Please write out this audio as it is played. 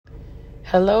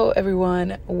Hello,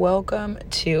 everyone. Welcome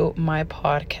to my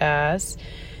podcast.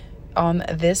 On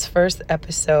this first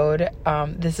episode,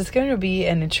 this is going to be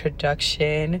an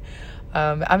introduction.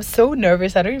 I'm so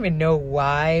nervous. I don't even know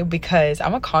why, because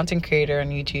I'm a content creator on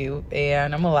YouTube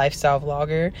and I'm a lifestyle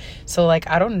vlogger. So I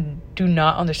do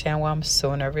not understand why I'm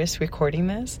so nervous recording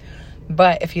this.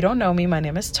 But if you don't know me, my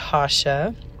name is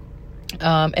Tasha.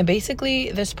 And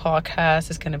basically this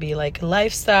podcast is going to be like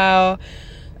lifestyle.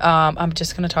 I'm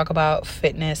just going to talk about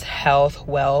fitness, health,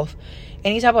 wealth,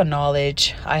 any type of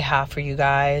knowledge I have for you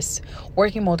guys,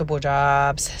 working multiple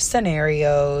jobs,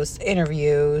 scenarios,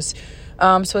 interviews.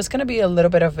 So it's going to be a little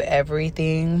bit of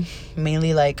everything,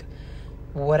 mainly like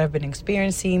what I've been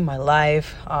experiencing, my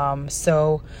life.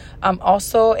 So I'm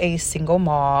also a single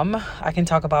mom. I can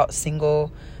talk about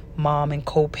single mom and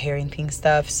co-parenting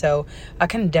stuff, so I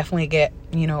can definitely get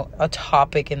a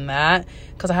topic in that,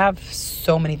 because I have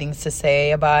so many things to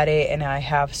say about it, and I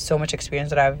have so much experience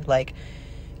that I've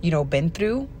been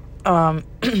through, so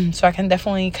I can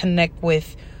definitely connect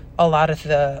with a lot of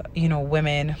the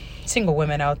single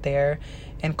women out there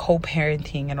and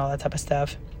co-parenting and all that type of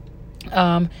stuff.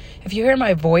 If you hear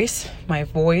my voice,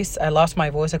 I lost my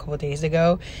voice a couple days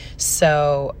ago.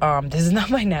 So, this is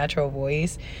not my natural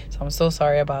voice. So I'm so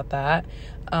sorry about that.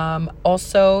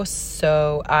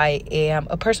 So I am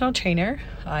a personal trainer.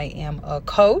 I am a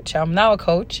coach. I'm now a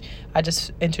coach. I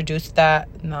just introduced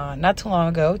that not too long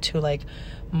ago to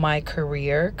my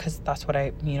career, because that's what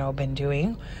I've been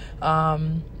doing.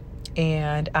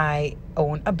 And I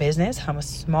own a business. I'm a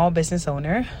small business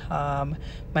owner.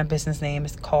 My business name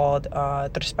is called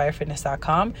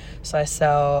thrispirefitness.com. So I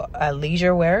sell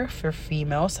leisure wear for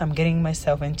females. So I'm getting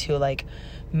myself into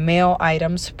male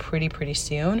items pretty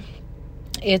soon.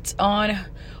 It's on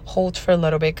hold for a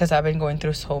little bit because I've been going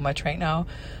through so much right now.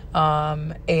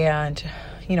 And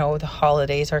the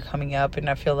holidays are coming up, and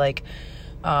I feel like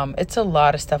it's a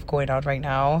lot of stuff going on right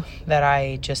now that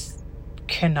I just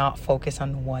cannot focus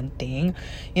on one thing,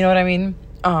 you know what I mean?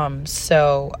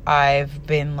 So I've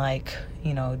been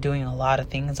doing a lot of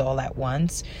things all at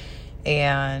once,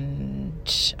 and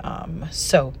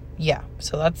so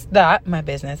that's that. My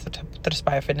business,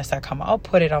 thrispirefitness.com. I'll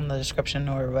put it on the description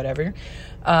or whatever.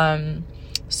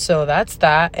 So that's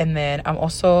that. And then I'm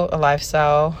also a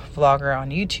lifestyle vlogger on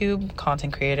YouTube,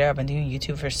 content creator. I've been doing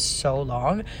YouTube for so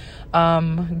long.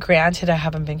 Granted, I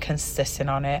haven't been consistent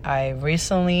on it. I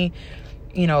recently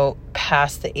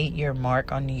past the 8-year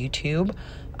mark on YouTube.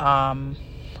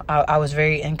 I was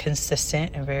very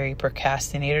inconsistent and very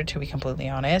procrastinator, to be completely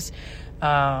honest.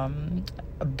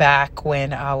 Back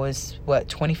when I was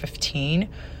 2015,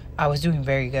 I was doing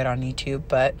very good on YouTube,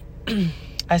 but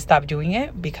I stopped doing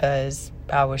it because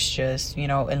I was just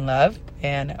in love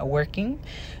and working.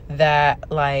 That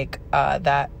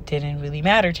that didn't really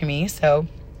matter to me, so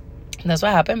that's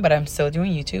what happened. But I'm still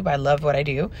doing YouTube. I love what I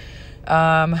do.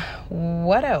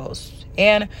 What else?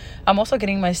 And I'm also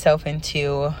getting myself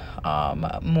into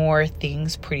more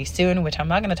things pretty soon, which I'm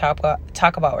not going to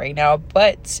talk about right now,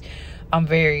 but I'm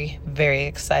very, very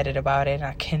excited about it, and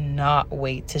I cannot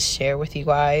wait to share with you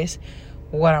guys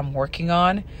what I'm working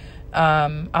on.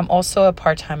 I'm also a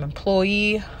part-time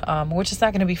employee, which is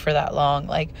not going to be for that long.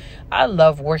 I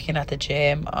love working at the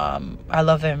gym. I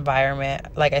love the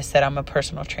environment. Like I said, I'm a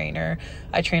personal trainer.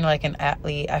 I train like an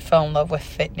athlete. I fell in love with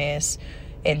fitness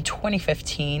in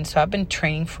 2015. So I've been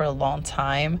training for a long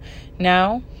time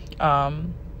now.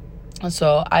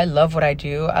 So I love what I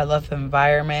do. I love the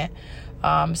environment.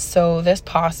 So this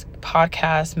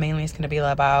podcast mainly is going to be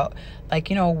about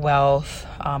wealth,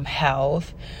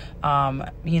 health,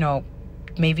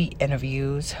 maybe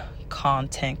interviews,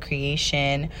 content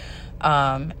creation,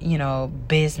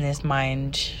 business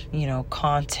mind,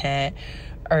 content,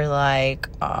 or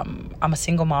I'm a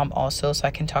single mom also, so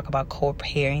I can talk about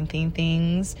co-parenting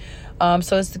things.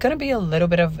 So it's going to be a little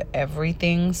bit of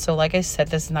everything. So like I said,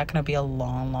 this is not going to be a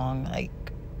long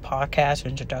podcast or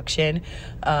introduction.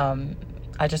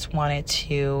 I just wanted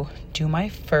to do my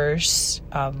first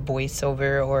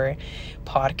voiceover or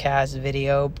podcast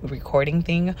video recording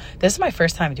thing. This is my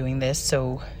first time doing this,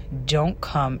 so don't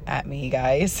come at me,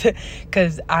 guys,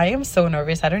 because I am so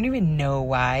nervous. I don't even know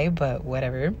why, but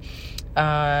whatever.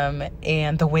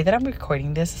 And the way that I'm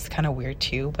recording this is kind of weird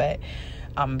too, but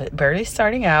I'm barely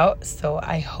starting out, so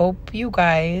I hope you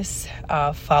guys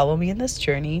follow me in this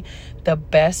journey. The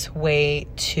best way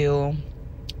to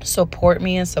support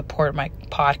me and support my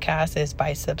podcast is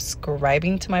by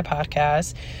subscribing to my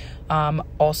podcast.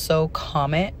 Also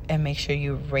comment and make sure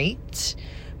you rate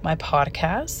my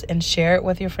podcast and share it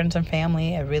with your friends and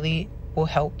family. It really will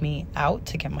help me out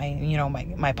to get my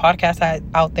my podcast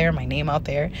out there, my name out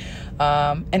there.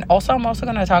 And also I'm also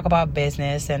going to talk about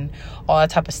business and all that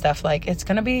type of stuff. Like, it's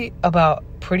going to be about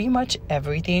pretty much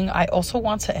everything. I also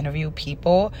want to interview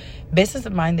people, business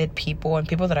minded people, and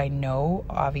people that I know,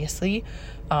 obviously.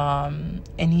 And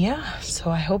yeah, so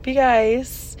I hope you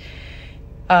guys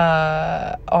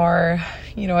are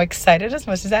excited as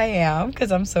much as I am,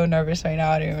 because I'm so nervous right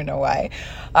now. I don't even know why.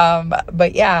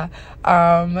 But yeah,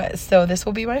 so this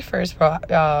will be my first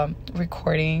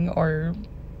recording or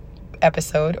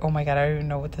episode. Oh my god, I don't even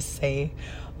know what to say.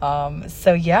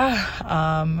 So yeah,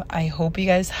 I hope you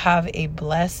guys have a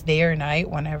blessed day or night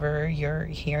whenever you're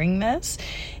hearing this,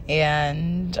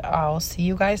 and I'll see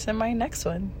you guys in my next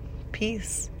one.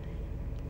 Peace.